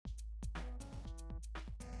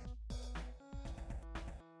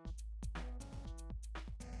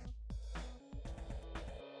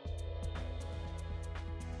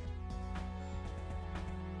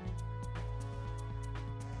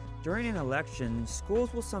During an election,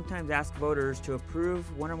 schools will sometimes ask voters to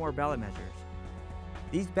approve one or more ballot measures.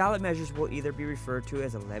 These ballot measures will either be referred to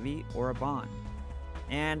as a levy or a bond.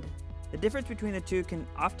 And the difference between the two can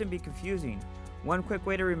often be confusing. One quick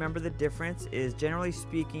way to remember the difference is, generally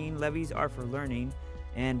speaking, levies are for learning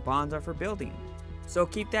and bonds are for building. So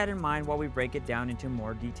keep that in mind while we break it down into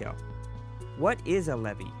more detail. What is a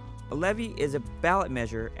levy? A levy is a ballot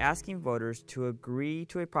measure asking voters to agree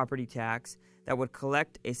to a property tax that would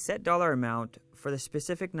collect a set dollar amount for the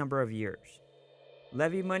specific number of years.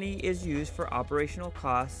 Levy money is used for operational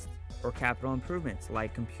costs or capital improvements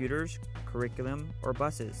like computers, curriculum, or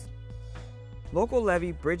buses. Local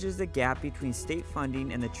levy bridges the gap between state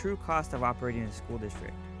funding and the true cost of operating a school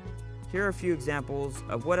district. Here are a few examples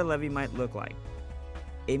of what a levy might look like.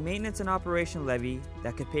 A maintenance and operation levy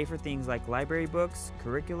that could pay for things like library books,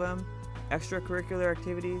 curriculum, extracurricular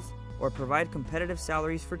activities, or provide competitive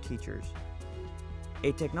salaries for teachers.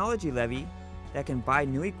 A technology levy that can buy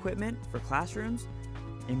new equipment for classrooms,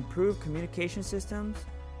 improve communication systems,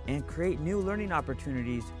 and create new learning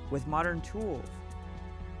opportunities with modern tools.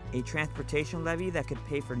 A transportation levy that could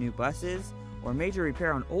pay for new buses or major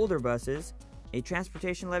repair on older buses. A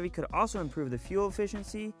transportation levy could also improve the fuel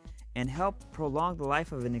efficiency and help prolong the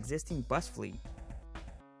life of an existing bus fleet.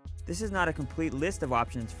 This is not a complete list of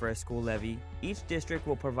options for a school levy. Each district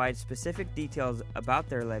will provide specific details about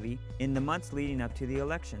their levy in the months leading up to the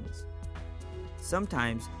elections.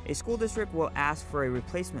 Sometimes, a school district will ask for a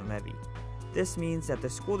replacement levy. This means that the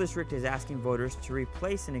school district is asking voters to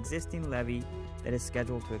replace an existing levy that is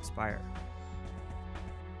scheduled to expire.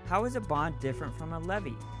 How is a bond different from a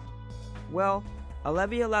levy? Well, a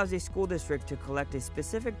levy allows a school district to collect a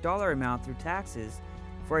specific dollar amount through taxes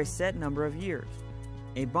for a set number of years.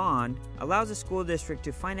 A bond allows a school district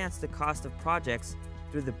to finance the cost of projects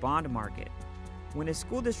through the bond market. When a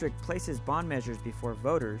school district places bond measures before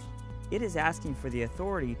voters, it is asking for the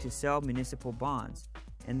authority to sell municipal bonds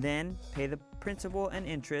and then pay the principal and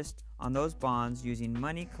interest on those bonds using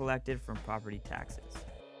money collected from property taxes.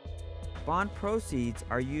 Bond proceeds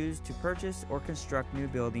are used to purchase or construct new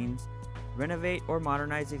buildings, renovate or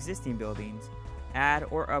modernize existing buildings, add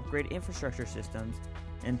or upgrade infrastructure systems,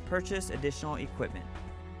 and purchase additional equipment.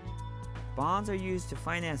 Bonds are used to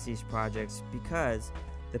finance these projects because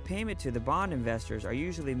the payment to the bond investors are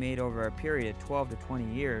usually made over a period of 12 to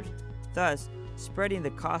 20 years, thus spreading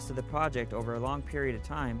the cost of the project over a long period of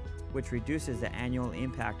time, which reduces the annual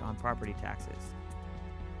impact on property taxes.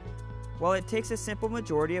 While it takes a simple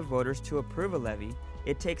majority of voters to approve a levy,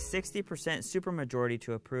 it takes 60% supermajority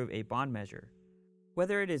to approve a bond measure.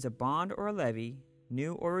 Whether it is a bond or a levy,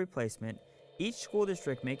 new or replacement, each school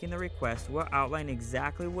district making the request will outline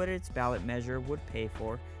exactly what its ballot measure would pay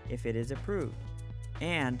for if it is approved,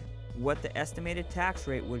 and what the estimated tax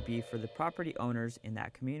rate would be for the property owners in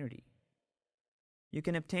that community. You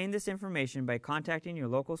can obtain this information by contacting your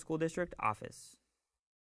local school district office.